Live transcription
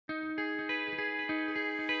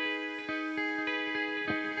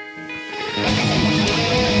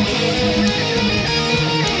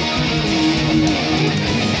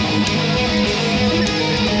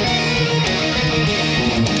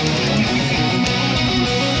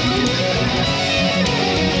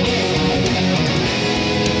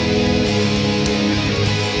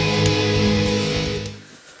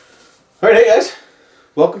Alright, hey guys.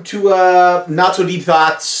 Welcome to Not So Deep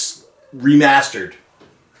Thoughts Remastered.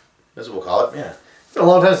 That's what we'll call it, yeah. It's been a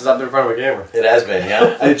long time since I've been in front of a camera. It has been,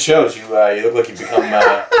 yeah. It shows. You look like you've become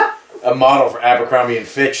a model for Abercrombie and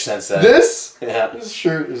Fitch since then. This? Yeah. This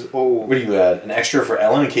shirt is old. What are you, an extra for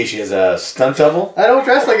Ellen in case she has a stunt double? I don't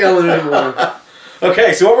dress like Ellen anymore.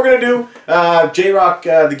 Okay, so what we're going to do, J-Rock,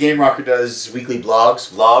 the Game Rocker, does weekly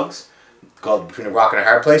vlogs, called Between a Rock and a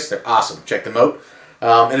Hard Place. They're awesome. Check them out.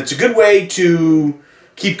 And it's a good way to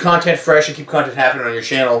keep content fresh and keep content happening on your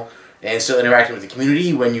channel and still interacting with the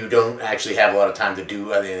community when you don't actually have a lot of time to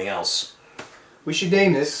do anything else. We should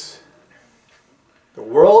name this The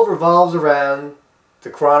World Revolves Around the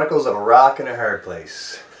Chronicles of a Rock and a Hard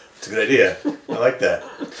Place. It's a good idea. I like that.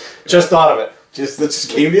 Just thought of it. That just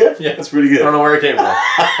came to you? Yeah. That's pretty good. I don't know where it came from.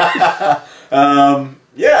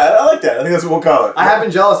 Yeah, I like that. I think that's what we'll call it. I have been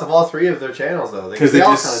jealous of all three of their channels, though. Because they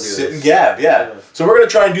all just kind of do sit this. and gab, yeah. So we're going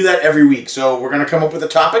to try and do that every week. So we're going to come up with a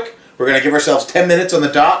topic. We're going to give ourselves 10 minutes on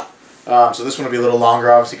the dot. So this one will be a little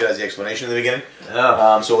longer, obviously, because it has the explanation in the beginning.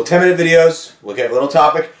 Oh. So we'll 10-minute videos. We'll get a little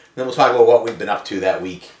topic. And then we'll talk about what we've been up to that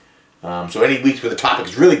week. So any weeks where the topic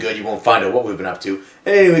is really good, you won't find out what we've been up to.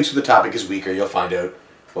 And any weeks where the topic is weaker, you'll find out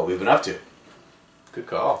what we've been up to. Good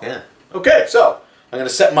call. Yeah. Okay, so I'm going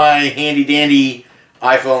to set my handy-dandy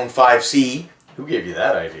iPhone 5C Who gave you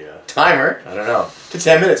that idea? timer, I don't know, to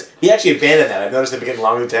 10 minutes. He actually abandoned that. I've noticed they've been getting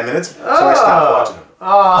longer than 10 minutes, so I stopped watching them.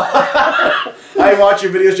 Oh. I watch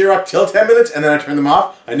your videos, J-Rock, till 10 minutes, and then I turn them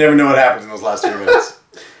off. I never know what happens in those last 3 minutes.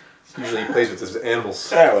 Usually he plays with his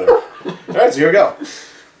animals. Alright, whatever. Alright, so here we go.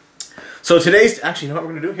 So today's, actually, you know what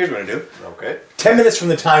we're going to do? Here's what we're going to do. Okay. 10 minutes from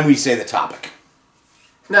the time we say the topic.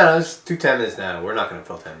 No, let's do 10 minutes now. We're not going to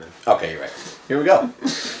fill 10 minutes. Okay, you're right. Here we go.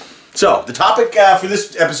 So, the topic for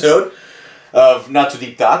this episode of Not So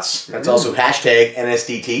Deep Thoughts, that's also hashtag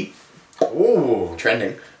NSDT. Ooh.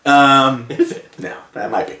 Trending. Is it? No, that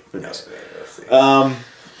might be. Who knows? Let's see.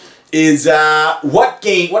 Is what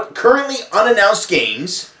currently unannounced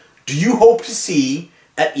games do you hope to see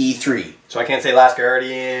at E3? So I can't say Last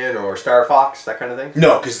Guardian or Star Fox, that kind of thing?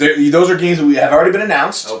 No, because those are games that we have already been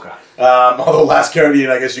announced. Okay. Although Last Guardian,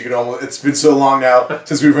 I guess you could almost, it's been so long now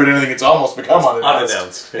since we've heard anything, it's almost become unannounced.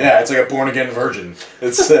 Unannounced. Yeah, it's like a born-again virgin.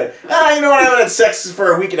 It's, you know what, I haven't had sex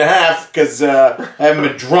for a week and a half because I haven't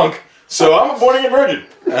been drunk, so I'm a born-again virgin.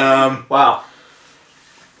 Wow.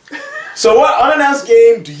 So what unannounced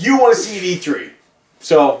game do you want to see at E3?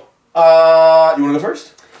 So, you want to go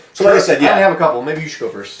first? So like I said, yeah. I have a couple. Maybe you should go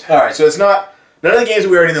first. Alright, so it's not, none of the games that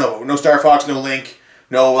we already know about. No Star Fox, no Link,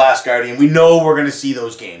 no Last Guardian. We know we're going to see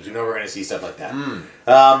those games. We know we're going to see stuff like that.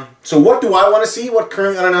 So what do I want to see? What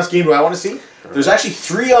current unannounced game do I want to see? There's actually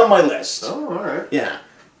 3 on my list. Oh, alright. Yeah.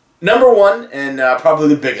 Number 1, and probably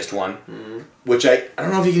the biggest one, which I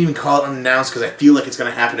don't know if you can even call it unannounced because I feel like it's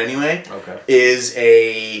going to happen anyway, is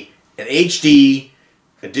an HD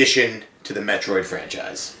addition to the Metroid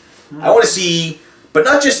franchise. I want to see, but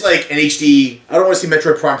not just like an HD, I don't want to see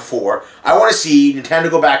Metroid Prime 4. I want to see Nintendo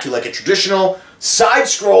go back to like a traditional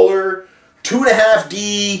side-scroller,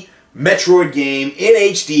 2.5D Metroid game in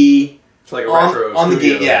HD. It's like a retro on the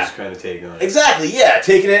game, yeah. Kind of take on it. Exactly, yeah.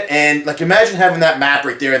 Taking it and like imagine having that map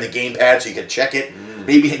right there in the gamepad so you can check it.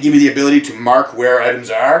 Maybe give you the ability to mark where items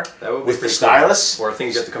are with the stylus. Or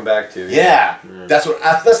things you have to come back to. Yeah.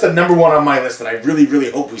 That's the number 1 on my list that I really, really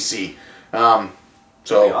hope we see. So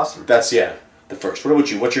awesome. That's the first. What about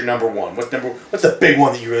you? What's your number 1? What's the big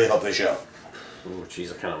one that you really hope they show? Oh,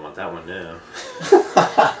 jeez, I kind of want that one now.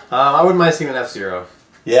 I wouldn't mind seeing an F-Zero.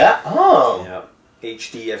 Yeah. Oh. Yeah.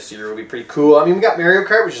 HD F-Zero would be pretty cool. I mean, we got Mario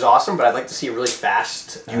Kart, which is awesome, but I'd like to see a really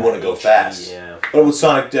fast. You want to go fast? Yeah. What about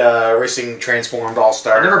Sonic Racing Transformed All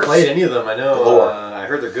Stars? I never played any of them. I know. I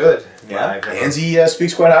heard they're good. Yeah. Anzi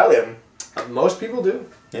speaks quite highly of them. Most people do.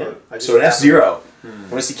 Yeah. So an F-Zero. I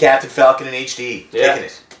want to see Captain Falcon in HD. Yeah. Taking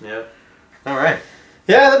it. Yeah. All right.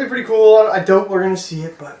 Yeah, that'd be pretty cool. I doubt we're going to see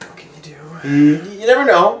it, but what can you do? You never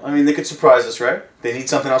know. I mean, they could surprise us, right? They need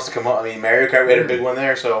something else to come up. I mean, Mario Kart, we had a big one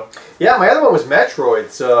there, so... Yeah, my other one was Metroid,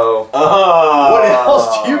 so... Oh! What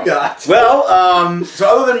else do you got? Well, so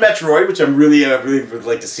other than Metroid, which I'm really would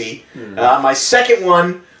like to see, my second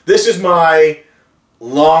one, this is my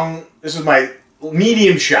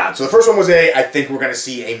medium shot. So the first one was I think we're going to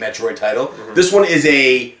see a Metroid title. This one is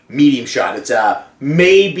a medium shot. It's a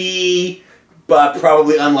maybe, but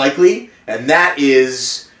probably unlikely, and that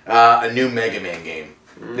is a new Mega Man game.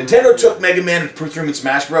 Nintendo took Mega Man and threw him in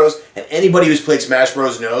Smash Bros. And anybody who's played Smash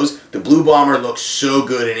Bros. Knows the Blue Bomber looks so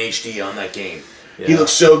good in HD on that game. Yeah. He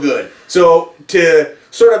looks so good. So to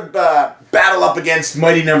sort of battle up against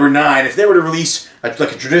Mighty Number 9, if they were to release like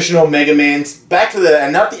a traditional Mega Man, back to the,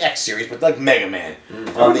 and not the X series, but like Mega Man.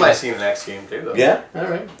 I wouldn't mind seeing an X game too, though. Yeah, all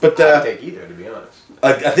right. But I'd take either, to be honest.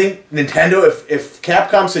 I think Nintendo, if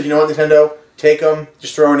Capcom said, you know what, Nintendo, take them,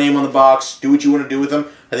 just throw our name on the box, do what you want to do with them,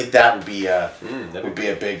 I think that would be a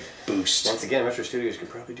big boost. Once again, Retro Studios could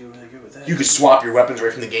probably do really good with that. You could swap your weapons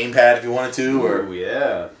right from the gamepad if you wanted to, or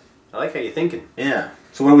yeah. I like how you're thinking. Yeah.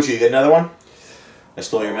 So what would you get? Another one? I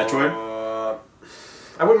stole your Metroid.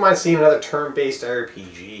 I wouldn't mind seeing another turn-based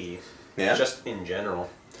RPG. Yeah. Just in general.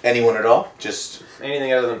 Anyone at all? Just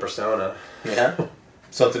anything other than Persona. Yeah.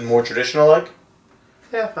 Something more traditional, like.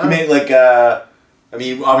 Yeah. You mean like I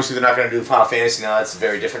mean, obviously they're not going to do Final Fantasy now. That's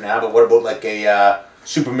very different now. But what about like a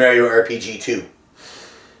Super Mario RPG 2?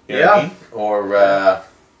 You know what I mean? Or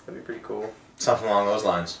that'd be pretty cool. Something along those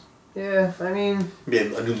lines. Yeah, I mean, be a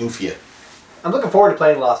new Lufia. I'm looking forward to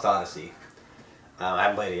playing Lost Odyssey. I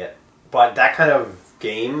haven't played it yet, but that kind of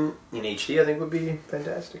game in HD, I think, would be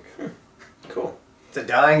fantastic. Cool. It's a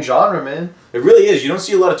dying genre, man. It really is. You don't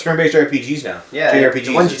see a lot of turn-based RPGs now. Yeah, JRPGs.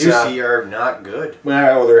 The ones you do see are not good.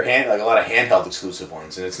 Well, they're like a lot of handheld exclusive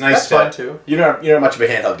ones, and it's nice. That's fun too. You're not much of a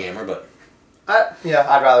handheld gamer, but yeah,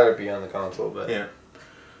 I'd rather it be on the console. But yeah.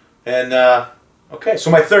 And okay, so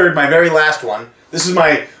my very last one. This is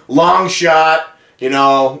my long shot. You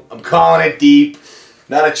know, I'm calling it deep.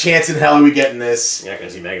 Not a chance in hell are we getting this. You're not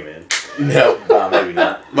gonna see Mega Man. No, maybe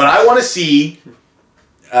not. But I want to see.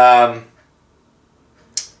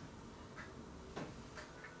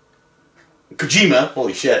 Kojima,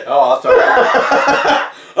 holy shit. Oh, I'll talk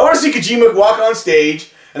about I want to see Kojima walk on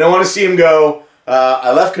stage, and I want to see him go,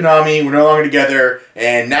 I left Konami, we're no longer together,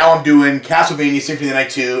 and now I'm doing Castlevania Symphony of the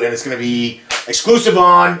Night 2, and it's going to be exclusive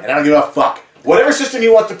on, and I don't give a fuck. Whatever system he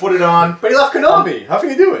wants to put it on. But he left Konami. How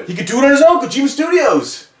can he do it? He could do it on his own, Kojima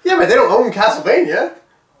Studios. Yeah, but they don't own Castlevania.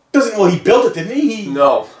 Well, he built it, didn't he?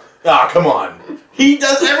 No. Ah, come on. He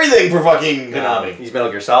does everything for fucking Konami. He's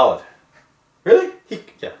Metal Gear Solid. Really?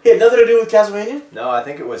 Yeah. He had nothing to do with Castlevania? No, I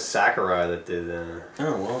think it was Sakurai that did. Oh,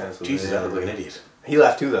 well, Jesus, I look like an idiot. He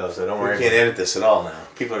left too, though, so don't worry. We can't edit this at all now.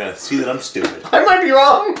 People are going to see that I'm stupid. I might be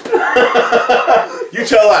wrong. You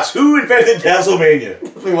tell us, who invented Castlevania?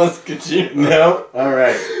 Definitely was Kojima. No?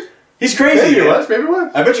 Alright. He's crazy. Maybe it was, maybe it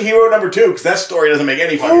was. I bet you he wrote number 2, because that story doesn't make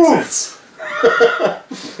any fucking sense.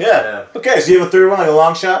 Yeah. Okay, so you have a third one, like a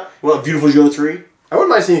long shot? Well, Beautiful Joe 3? I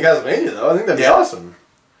wouldn't mind seeing Castlevania, though. I think that'd be awesome.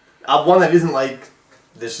 One that isn't like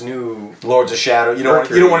this new Lords of Shadow. You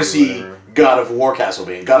don't want to see God of War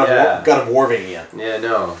Castlevania. God of Warvania. Yeah,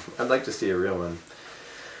 no. I'd like to see a real one.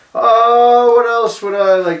 Oh, what else would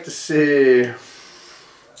I like to see?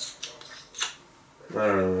 I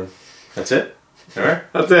don't know. That's it? Alright.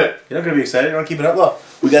 That's it. You're not going to be excited? You want to keep it up? Look,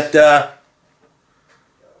 we got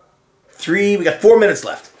 4 minutes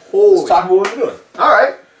left. Let's talk about what we're doing.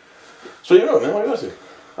 Alright. So what are you doing, man? What are you going to do?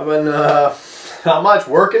 I've been, not much,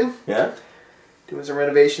 working. Yeah? Doing some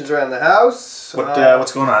renovations around the house.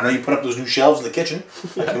 What's going on? I know you put up those new shelves in the kitchen.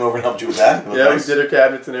 I came over and helped you with that. Yeah, nice. We did our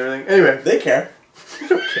cabinets and everything. Anyway. They care. They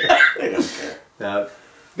don't care. They don't care. No.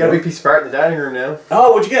 Got a big piece of art in the dining room now.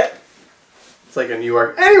 Oh, what'd you get? It's like a New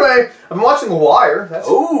York. Anyway, I've been watching The Wire. That's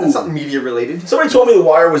something media related. Somebody told me The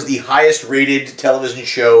Wire was the highest rated television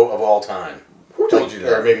show of all time. Who told you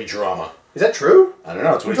that? Or maybe drama. Is that true? I don't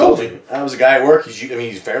know. That's what he told me. That was a guy at work.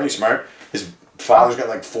 He's fairly smart. His father's got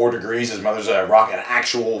like 4 degrees. His mother's an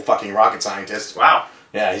actual fucking rocket scientist. Wow.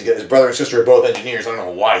 Yeah, he's got his brother and sister are both engineers. I don't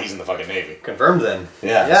know why he's in the fucking Navy. Confirmed then.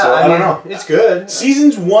 Yeah. So I don't know. It's good.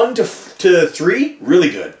 Seasons 1 to 3, really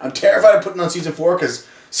good. I'm terrified of putting on season 4 because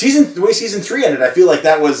the way season 3 ended, I feel like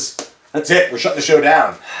that's it. We're shutting the show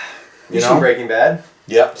down. You seen Breaking Bad?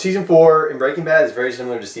 Yep. Season 4 in Breaking Bad is very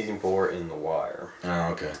similar to season 4 in The Wire. Oh,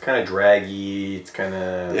 okay. It's kind of draggy. It's kind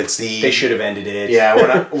of. They should have ended it. Yeah,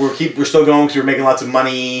 we're still going because we're making lots of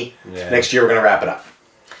money. Yeah. Next year we're gonna wrap it up.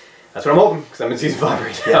 That's what I'm hoping because I'm in season 5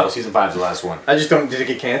 right now. Yeah, well, season 5 is the last one. I just don't. Did it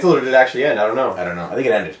get canceled or did it actually end? I don't know. I don't know. I think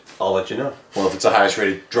it ended. I'll let you know. Well, if it's the highest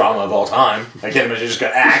rated drama of all time, I can't imagine it just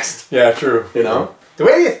got axed. Yeah, true. You know. The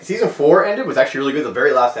way season 4 ended was actually really good. The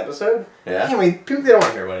very last episode. Yeah. Anyway, people they don't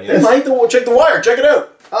want to hear about it. They might check The Wire. Check it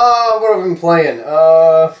out. What have I been playing?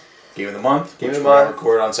 Game of the Month. Game of the Month.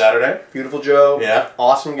 Recorded on Saturday. Beautiful Joe. Yeah.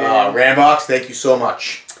 Awesome game. Rambox, thank you so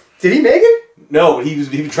much. Did he make it? No, but he's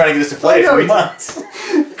been trying to get us to play it for months.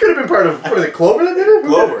 Could have been part of, what is it, Clover that did it?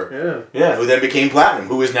 Clover. Yeah. Yeah, who then became Platinum,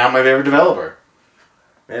 who is now my favorite developer.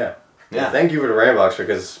 Yeah. Yeah. Thank you for the RAM box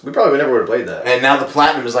because we probably never would have played that. And now the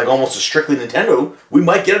Platinum is like almost a strictly Nintendo. We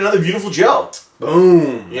might get another Beautiful Joe.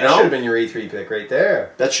 Boom. You that know? should have been your E3 pick right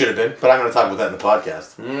there. That should have been, but I'm going to talk about that in the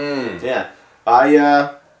podcast. Yeah.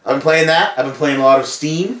 I've been playing that. I've been playing a lot of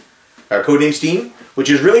Steam, or Codename Steam, which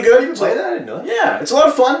is really good. You can play that? I didn't know that. Yeah, it's a lot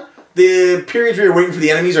of fun. The periods where you're waiting for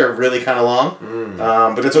the enemies are really kind of long,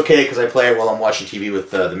 but it's okay because I play it while I'm watching TV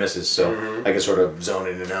with the missus, so I can sort of zone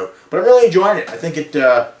in and out. But I'm really enjoying it. I think it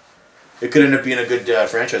could end up being a good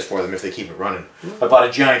franchise for them if they keep it running. I bought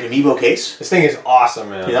a giant amiibo case. This thing is awesome,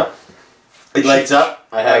 man. Yep. It lights up.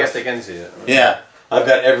 I guess they can see it. Yeah. I've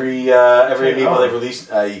got every amiibo they've released.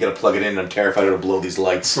 You got to plug it in. I'm terrified it'll blow these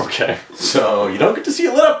lights. Okay. So you don't get to see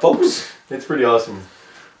it lit up, folks. It's pretty awesome.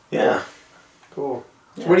 Yeah. Cool.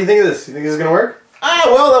 So what do you think of this? You think this is gonna work?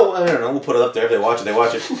 Well, I don't know. We'll put it up there. If they watch it, they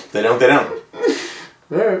watch it. If they don't, they don't.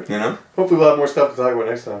 Alright. You know? Hopefully we'll have more stuff to talk about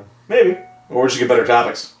next time. Maybe. Or just get better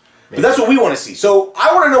topics. Maybe. But that's what we want to see. So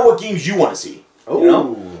I want to know what games you want to see. Oh. You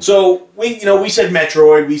know? So we said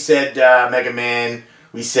Metroid, we said Mega Man,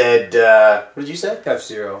 we said what did you say?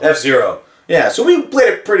 F-Zero. F-Zero. Yeah, so we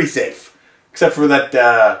played it pretty safe. Except for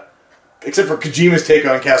that except for Kojima's take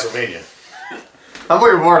on Castlevania. I'm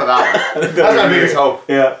looking forward to that one. That's my biggest hope.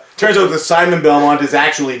 Yeah. Turns out that Simon Belmont is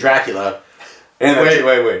actually Dracula. And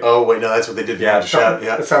Wait. Oh, wait, no, that's what they did. Yeah, Yeah.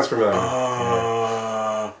 That sounds familiar.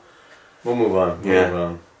 We'll move on. We'll move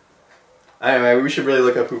on. Anyway, we should really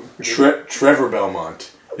look up who... Trevor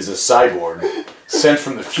Belmont is a cyborg sent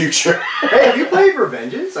from the future. Hey, have you played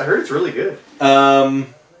Revengeance? I heard it's really good.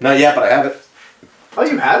 Not yet, but I have it. Oh,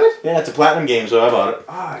 you have it? Yeah, it's a platinum game, so I bought it.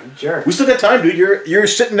 Ah, you jerk. We still got time, dude. You're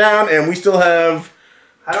sitting down, and we still have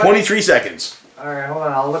 23 seconds. Alright, hold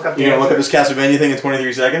on. I'll look up the You're going to look up this Castlevania thing in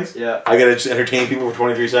 23 seconds? Yeah. I got to just entertain people for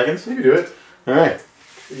 23 seconds? You can do it. All right.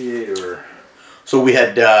 Creator. So we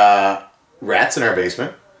had rats in our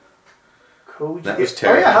basement. Cool. That was Oh,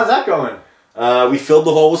 terrible. yeah. How's that going? We filled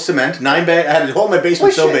the hole with cement. 9 bags. I had a hole in my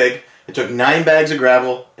basement so big. It took 9 bags of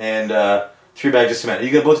gravel and 3 bags of cement. Are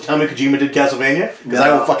you going to tell me Kojima did Castlevania? Because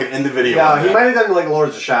I will fucking end the video. Yeah, he might have done like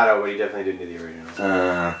Lords of Shadow, but he definitely didn't do the original.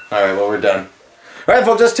 Alright, well, we're done. Alright,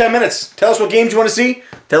 folks, just 10 minutes. Tell us what games you want to see.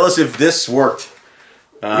 Tell us if this worked.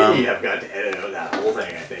 We have got to edit out that whole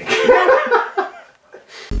thing, I think.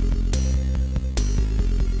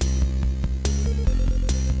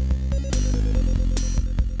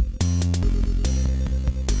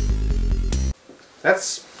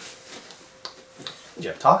 That's... Did you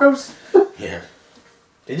have tacos? Yeah.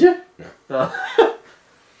 Did you? No.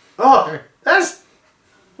 Oh, that's...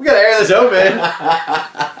 We gotta air this out, man.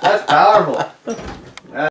 That's powerful.